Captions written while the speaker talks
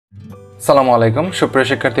আসসালামু আলাইকুম সুপ্রিয়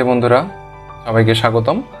শিক্ষার্থী বন্ধুরা, সবাইকে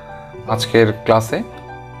স্বাগতম আজকের ক্লাসে।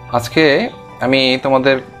 আজকে আমি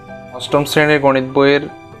তোমাদের অষ্টম শ্রেণীর গণিত বইয়ের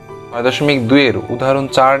 9.2 উদাহরণ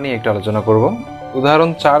 4 নিয়ে একটু আলোচনা করব। উদাহরণ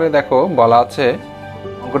 4-এ দেখো বলা আছে,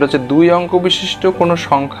 অঙ্কটা হচ্ছে 2 অঙ্ক বিশিষ্ট কোনো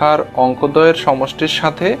সংখ্যার অঙ্কদ্বয়ের সমষ্টির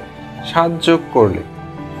সাথে 7 যোগ করলে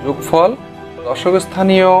যোগফল দশক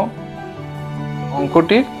স্থানীয়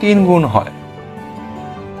অঙ্কটির 3 গুণ হয়।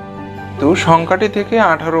 তো সংখ্যাটি থেকে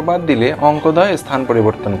 18 বাদ দিলে অঙ্কদ্বয় স্থান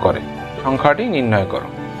পরিবর্তন করে, সংখ্যাটি নির্ণয় করো।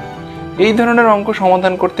 এই ধরনের অঙ্ক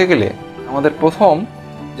সমাধান করতে গেলে আমাদের প্রথম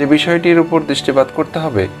যে বিষয়টির উপর দৃষ্টিপাত করতে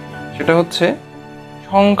হবে সেটা হচ্ছে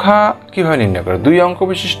সংখ্যা কিভাবে নির্ণয় করে, 2 অঙ্ক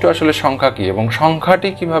বিশিষ্ট আসলে সংখ্যা কি এবং সংখ্যাটি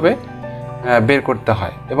কিভাবে বের করতে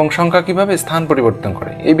হয় এবং সংখ্যা কিভাবে স্থান পরিবর্তন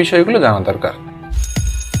করে, এই বিষয়গুলো জানা দরকার।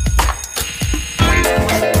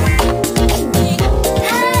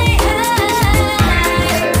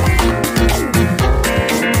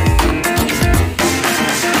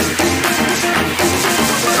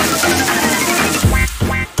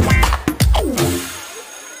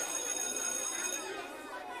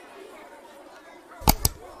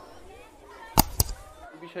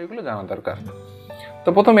 বিষয়গুলো জানা দরকার। তো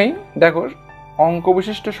প্রথমেই দেখো অঙ্ক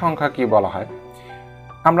বিশিষ্ট সংখ্যা কি বলা হয়।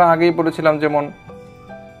 আমরা আগেই পড়েছিলাম, যেমন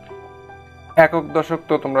একক দশক,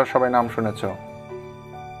 তো তোমরা সবাই নাম শুনেছ,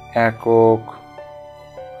 একক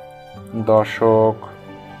দশক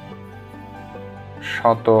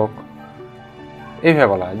শতক, এইভাবে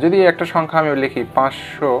বলা হয়। যদি একটা সংখ্যা আমি লিখি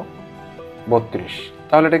 532,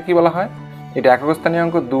 তাহলে এটা কি বলা হয়? এটা একক স্থানীয়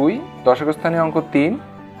অঙ্ক 2, দশক স্থানীয় অঙ্ক 3,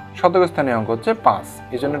 শতক স্থানীয় অঙ্ক হচ্ছে 5,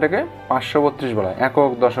 এই জন্য এটাকে 532 বলা হয়।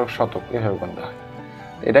 একক দশক শতক এভাবে বলতে হয়।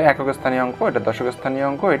 এটা একক স্থানীয় অঙ্ক, এটা দশক স্থানীয়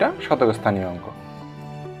অঙ্ক, এটা শতক স্থানীয় অঙ্ক।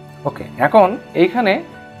 ওকে, এখন এইখানে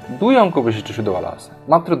 2 অঙ্ক বিশিষ্ট শুধু বলা আছে,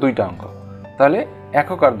 মাত্র 2টা অঙ্ক। তাহলে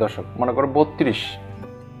একক আর দশক, মনে করো 32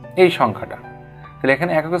 এই সংখ্যাটা, তাহলে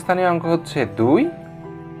এখানে একক স্থানীয় অঙ্ক হচ্ছে 2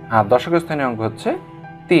 আর দশক স্থানীয় অঙ্ক হচ্ছে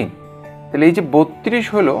 3। তাহলে এই যে 32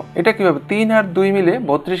 হলো, এটা কিভাবে 3 আর 2 মিলে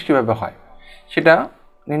 32 কিভাবে হয় সেটা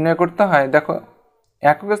নির্ণয় করতে হয়। দেখো,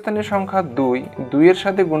 একক স্থানীয় সংখ্যা 2 এর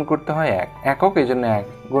সাথে গুণ করতে হয় 1, একক এই জন্য 1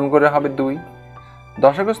 গুণ করে হবে 2।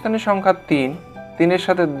 দশক স্থানীয় সংখ্যা 3 এর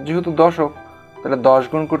সাথে যেহেতু দশক, তাহলে 10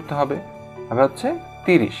 গুণ করতে হবে, হবে হচ্ছে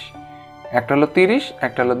 30। একটা হলো 30,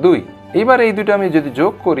 একটা হলো 2। এইবার এই দুটো আমি যদি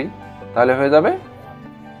যোগ করি তাহলে হয়ে যাবে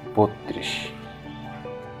 32।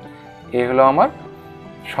 এই হলো আমার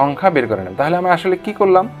সংখ্যা বের করে নেব। তাহলে আমি আসলে কি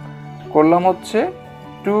করলাম হচ্ছে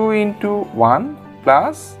 2 × 1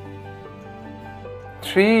 প্লাস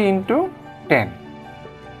 3 × 10,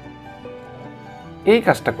 এই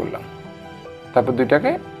কাজটা করলাম। তারপর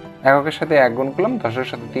দুইটাকে এককের সাথে 1 গুণ করলাম, দশের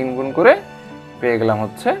সাথে 3 গুণ করে পেয়ে গেলাম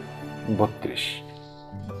হচ্ছে 32।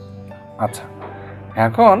 আচ্ছা,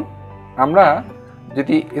 এখন আমরা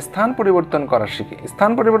যদি স্থান পরিবর্তন করা শিখি,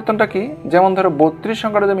 স্থান পরিবর্তনটা কি? যেমন ধরো 32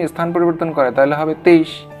 সংখ্যাটা যদি আমি স্থান পরিবর্তন করে তাহলে হবে 23,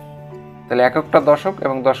 তাহলে এককটা দশক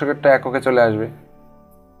এবং দশকেরটা এককে চলে আসবে,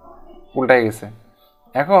 উল্টাই গেছে।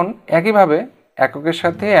 এখন একইভাবে এককের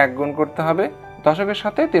সাথে 1 গুণ করতে হবে, দশকের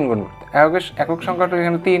সাথে 3 গুণ করতে। একক সংখ্যাটা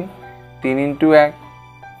এখানে 3 × 1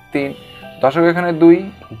 3, দশক এখানে 2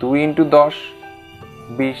 × 10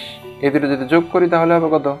 20, এই দুটো যদি যোগ করি তাহলে হবে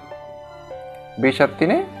কত? 20 আর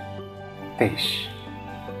 3 23।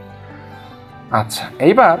 আচ্ছা,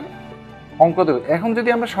 এইবার অঙ্ক দেব। এখন যদি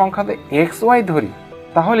আমরা সংখ্যাতে XY ধরি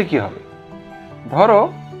তাহলে কি হবে? ধরো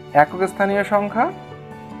একক স্থানীয় সংখ্যা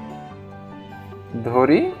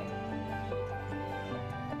ধরি,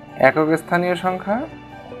 একক স্থানীয় সংখ্যা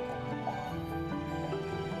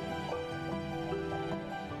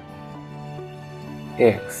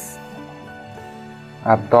X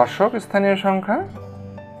আর দশক স্থানীয় সংখ্যা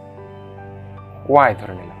Y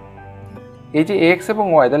ধরে নিলাম। এই যে X এবং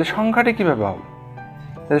Y, তাহলে সংখ্যাটি কিভাবে হবে?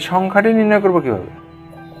 তাহলে সংখ্যাটি নির্ণয় করবো কিভাবে?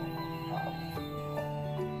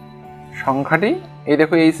 সংখ্যাটি এই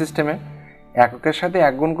দেখো, এই সিস্টেমে এককের সাথে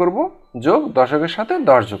 1 গুণ করব, যোগ দশকের সাথে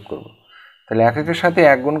 10 যোগ করব। তাহলে এককের সাথে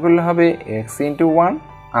 1 গুণ করলে হবে X × 1,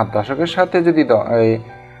 আর দশকের সাথে যদি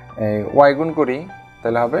Y গুণ করি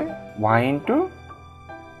তাহলে হবে Y ×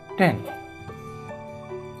 10।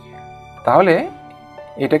 তাহলে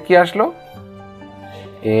এটা কি আসলো?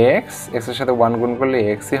 X এর সাথে 1 গুণ করলে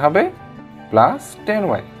Xই হবে প্লাস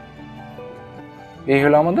 10Y। এই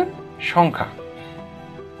হলো আমাদের সংখ্যা।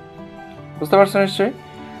 বুঝতে পারছো নিশ্চয়ই?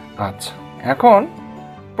 আচ্ছা, এখন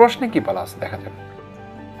প্রশ্নে কি বলা আছে দেখা যাবে।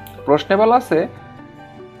 প্রশ্নে বলা আছে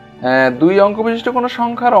 2 অঙ্ক বিশিষ্ট কোনো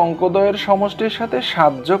সংখ্যার অঙ্কদ্বয়ের সমষ্টির সাথে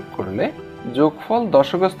 7 যোগ করলে যোগফল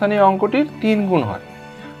দশক স্থানীয় অঙ্কটির 3 গুণ হয়।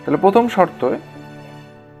 তাহলে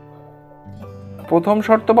প্রথম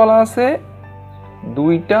শর্ত বলা আছে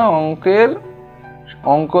 2টা অঙ্কের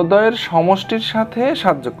অঙ্কদ্বয়ের সমষ্টির সাথে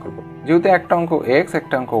 7 যোগ করব। যেহেতু একটা অঙ্ক এক্স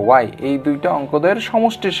একটা অঙ্ক ওয়াই, এই দুইটা অঙ্কদ্বয়ের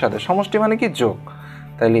সমষ্টির সাথে, সমষ্টি মানে কি যোগ,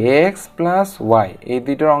 তাহলে এক্স প্লাস ওয়াই এই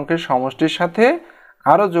দুইটার অঙ্কের সমষ্টির সাথে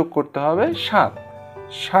আরও যোগ করতে হবে 7।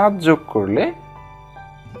 7 যোগ করলে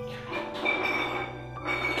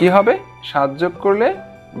কি হবে? 7 যোগ করলে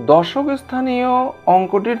দশক স্থানীয়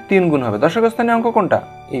অঙ্কটির 3 গুণ হবে। দশক স্থানীয় অঙ্ক কোনটা?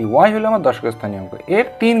 এই ওয়াই হলো আমার দশক স্থানীয় অঙ্ক, এর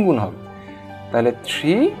 3 গুণ হবে, তাহলে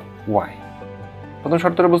 3y। প্রথম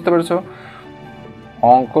শর্তটা বুঝতে পেরেছো?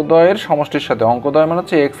 অঙ্কদ্বয়ের সমষ্টির সাথে, অঙ্কদ্বয় মানে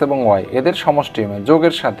হচ্ছে এক্স এবং ওয়াই, এদের সমষ্টি মানে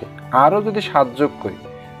যোগের সাথে আরও যদি 7 যোগ করি,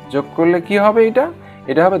 যোগ করলে কি হবে?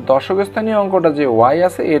 এটা হবে দশক স্থানীয় অঙ্কটা যে ওয়াই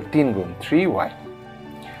আছে এর 3 গুণ, 3y।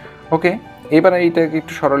 ওকে, এবার এইটাকে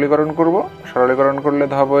একটু সরলীকরণ করব। সরলীকরণ করলে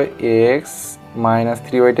ধরবো এক্স মাইনাস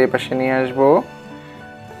 3y এই পাশে নিয়ে আসবো,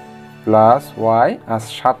 প্লাস ওয়াই, আর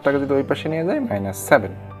 7টাকে যদি ওই পাশে নিয়ে যাই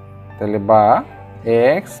 -7, তাহলে বা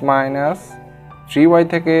এক্স মাইনাস 3y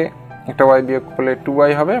থেকে একটা ওয়াই বিয়োগ করলে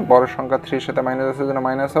 2y হবে, বড় সংখ্যা 3 সাথে মাইনাস আছে জন্য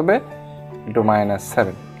মাইনাস হবে, ইন্টু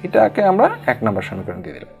 -7। এটাকে আমরা 1 নম্বর সমীকরণ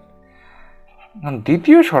দিয়ে দিলাম।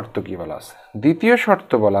 দ্বিতীয় শর্ত কি বলা আছে? দ্বিতীয়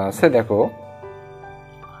শর্ত বলা আছে, দেখো,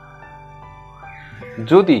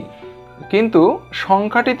 যদি কিন্তু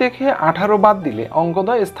সংখ্যাটি থেকে 18 বাদ দিলে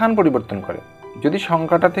অঙ্কদ্বয় স্থান পরিবর্তন করে। যদি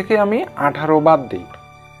সংখ্যাটা থেকে আমি 18 বাদ দিই,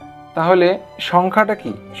 তাহলে সংখ্যাটা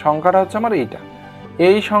কি? সংখ্যাটা হচ্ছে আমার এইটা,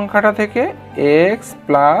 এই সংখ্যাটা থেকে এক্স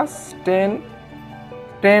প্লাস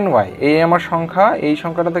 10y, এই আমার সংখ্যা, এই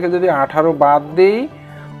সংখ্যাটা থেকে যদি 18 বাদ দিই,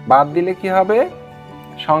 বাদ দিলে কি হবে?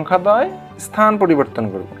 সংখ্যাদ্বয় স্থান পরিবর্তন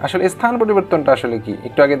করবে। আসলে স্থান পরিবর্তনটা আসলে কি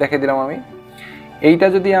একটু আগে দেখে দিলাম আমি। এইটা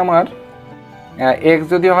যদি আমার এক্স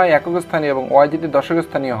যদি হয় একক স্থানীয় এবং ওয়াই যদি দশক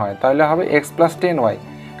স্থানীয় হয়, তাহলে হবে এক্স প্লাস 10y।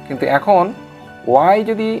 কিন্তু এখন ওয়াই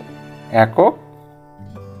যদি একক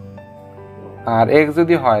আর এক্স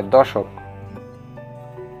যদি হয় দশক,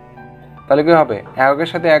 তাহলে কি হবে? এককের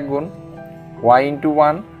সাথে 1 গুণ ওয়াই ইন্টু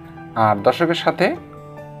 1, আর দশকের সাথে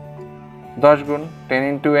 10 গুণ 10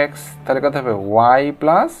 ইন্টু এক্স, তাহলে কত হবে? Y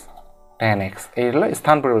plus 10x। এই হলো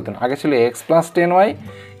স্থান পরিবর্তন। আগে ছিল এক্স প্লাস 10y,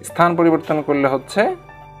 স্থান পরিবর্তন করলে হচ্ছে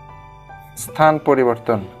স্থান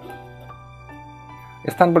পরিবর্তন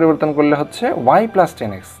করলে হচ্ছে y প্লাস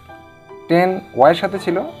 10x। 10y এর সাথে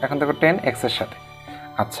ছিল, এখন দেখো 10x এর সাথে।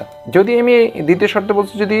 আচ্ছা, যদি আমি দ্বিতীয় শর্ত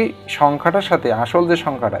বলছি, যদি সংখ্যাটার সাথে আসল যে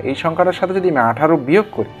সংখ্যাটা, এই সংখ্যাটার সাথে যদি আমি 18 বিয়োগ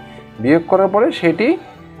করি, বিয়োগ করার পরে সেটি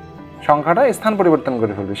সংখ্যাটা স্থান পরিবর্তন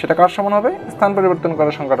করে ফেলবে, সেটা কার সমান হবে? স্থান পরিবর্তন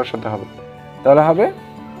করা সংখ্যাটার সাথে হবে, তাহলে হবে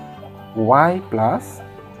y প্লাস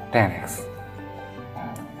 10x।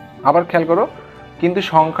 আবার খেয়াল করো, কিন্তু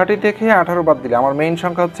সংখ্যাটি থেকে 18 বাদ দিলে, আমার মেইন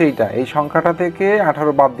সংখ্যা হচ্ছে এইটা, এই সংখ্যাটা থেকে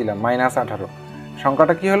 18 বাদ দিলাম, -18।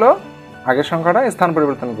 সংখ্যাটা কি হলো? আগের সংখ্যাটা স্থান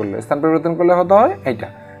পরিবর্তন করলে, স্থান পরিবর্তন করলে হতে হয় এইটা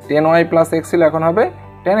 10y প্লাস x ছিল, এখন হবে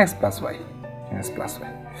 10x plus y, 10x plus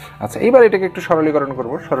y। আচ্ছা, এইবার এটাকে একটু সরলীকরণ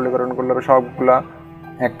করব। সরলীকরণ করলে হবে সবগুলা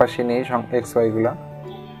এক পাশে নেই, x y গুলা,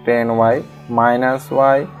 10y minus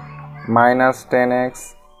y minus 10x,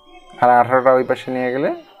 আর 18টা ওই পাশে নিয়ে গেলে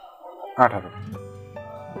 18,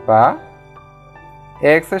 বা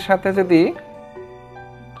x এর সাথে যদি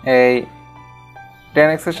এই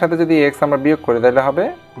 10x এর সাথে যদি x আমরা বিয়োগ করি, তাহলে হবে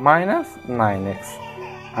 -9x,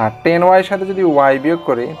 আর 10y এর সাথে যদি y বিয়োগ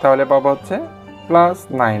করি, তাহলে পাবো হচ্ছে প্লাস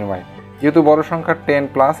 9y। যেহেতু বড় সংখ্যা 10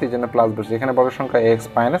 প্লাস, এই জন্য প্লাস বসছে, এখানে বড় সংখ্যা x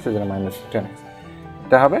মাইনাস, এই জন্য -10x,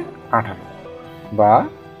 এটা হবে 18। বা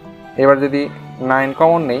এবার যদি 9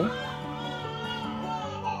 কমন নেই,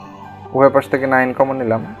 উভয় পাশ থেকে 9 কমন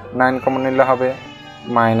নিলাম, 9 কমন নিলে হবে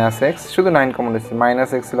 -x, শুধু 9 কমন নিচ্ছি,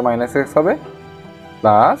 -x ছিল -x হবে,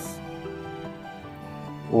 প্লাস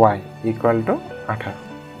y ইকুয়াল টু 18।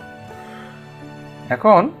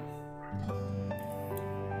 এখন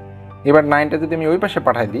এবার 9টা যদি আমি ওই পাশে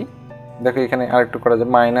পাঠাই দিই, দেখো এখানে আরেকটু করা যায়,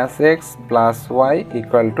 -x plus y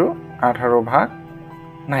equal to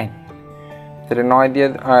 18/9। যেটা 9 দিয়ে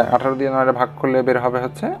 18 দিয়ে 9 ভাগ করলে বের হবে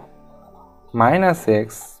হচ্ছে -x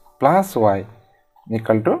plus y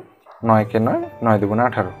equal to 9 কে 9, 9 দুগুণ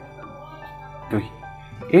 18, 2।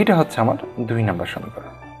 এইটা হচ্ছে আমার 2 নম্বর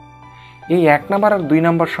সমীকরণ। এই 1 নম্বর আর 2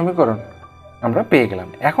 নম্বর সমীকরণ আমরা পেয়ে গেলাম।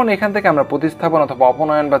 এখন এখান থেকে আমরা প্রতিস্থাপন অথবা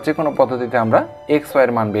অপনয়ন বা যে কোনো পদ্ধতিতে আমরা x y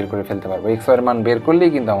এর মান বের করে ফেলতে পারবো। x y এর মান বের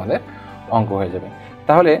করলেই কিন্তু আমাদের অঙ্ক হয়ে যাবে।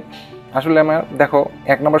 তাহলে আসলে আমার দেখো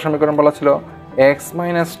 1 নম্বর সমীকরণ বলা ছিল x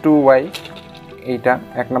মাইনাস 2y, এইটা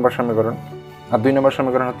 1 নম্বর সমীকরণ, আর 2 নম্বর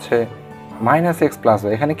সমীকরণ হচ্ছে -x প্লাস y।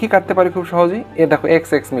 এখানে কি কাটতে পারি খুব সহজেই, এ দেখো x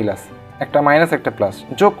x মিল আছে, একটা মাইনাস একটা প্লাস,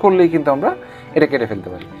 যোগ করলেই কিন্তু আমরা এটা কেটে ফেলতে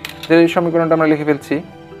পারি। এই সমীকরণটা আমরা লিখে ফেলছি,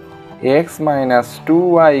 x minus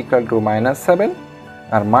 2y equal to -7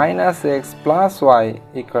 R -x plus y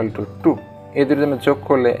equal to 2। এই দুটো যোগ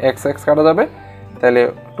করলে x x কাটা যাবে, তাহলে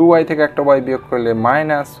 2y থেকে একটা y বিয়োগ করলে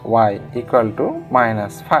 -y ইকুয়াল টু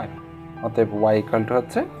 -5, অতএব y ইকুয়াল টু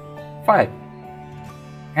হচ্ছে 5।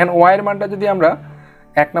 এখন y এর মানটা যদি আমরা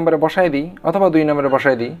 1 নম্বরে বসাই দিই অথবা 2 নম্বরে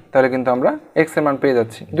বসাই দিই তাহলে কিন্তু আমরা x এর মান পেয়ে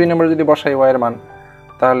যাচ্ছি। 2 নম্বরে যদি বসাই y এর মান,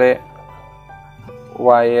 তাহলে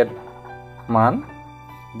y এর মান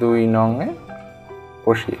 2 নংয়ে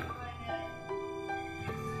বসিয়ে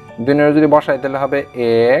 2 নম্বরে যদি বসাই তাহলে হবে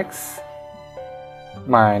x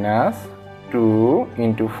minus 2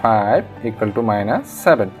 into 5 equal to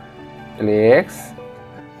 -7। তাহলে x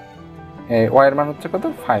y এর মান হচ্ছে কত?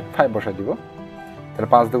 5 বসাই দিব। তাহলে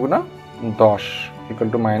 5 দুগুণা 10 equal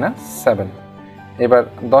to -7। এবার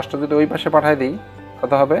 10টা যদি ওই পাশে পাঠাই দিই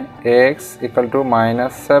কত হবে? x equal to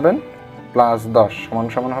 -7 প্লাস 10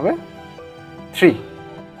 সমান হবে 3।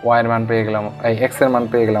 y এর মান পেয়ে গেলাম, x এর মান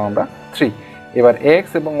পেয়ে গেলাম আমরা 3। এবার x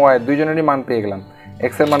এবং y এর দুইজনেরই মান পেয়ে গেলাম।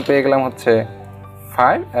 x এর মান পেয়ে গেলাম হচ্ছে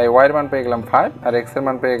 5, y এর মান পেয়ে গেলাম 5 আর x এর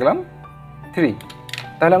মান পেয়ে গেলাম 3।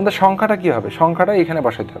 তাহলে আমাদের সংখ্যাটা কি হবে? সংখ্যাটা এখানে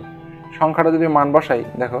বসাইতে হবে। সংখ্যাটা যদি মান বসাই,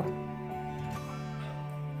 দেখো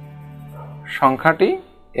সংখ্যাটি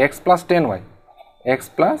x + 10y, x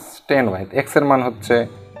 + 10y, x এর মান হচ্ছে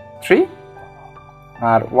 3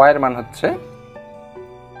 আর y এর মান হচ্ছে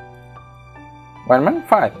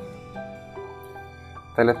 5।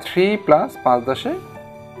 তাহলে 3 + 5 ×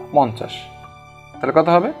 50। তাহলে কত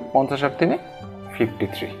হবে? 50 আর 3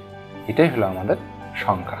 53। এটাই হলো আমাদের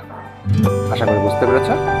সংখ্যা। আশা করি বুঝতে পেরেছ।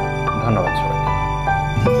 ধন্যবাদ সবাইকে।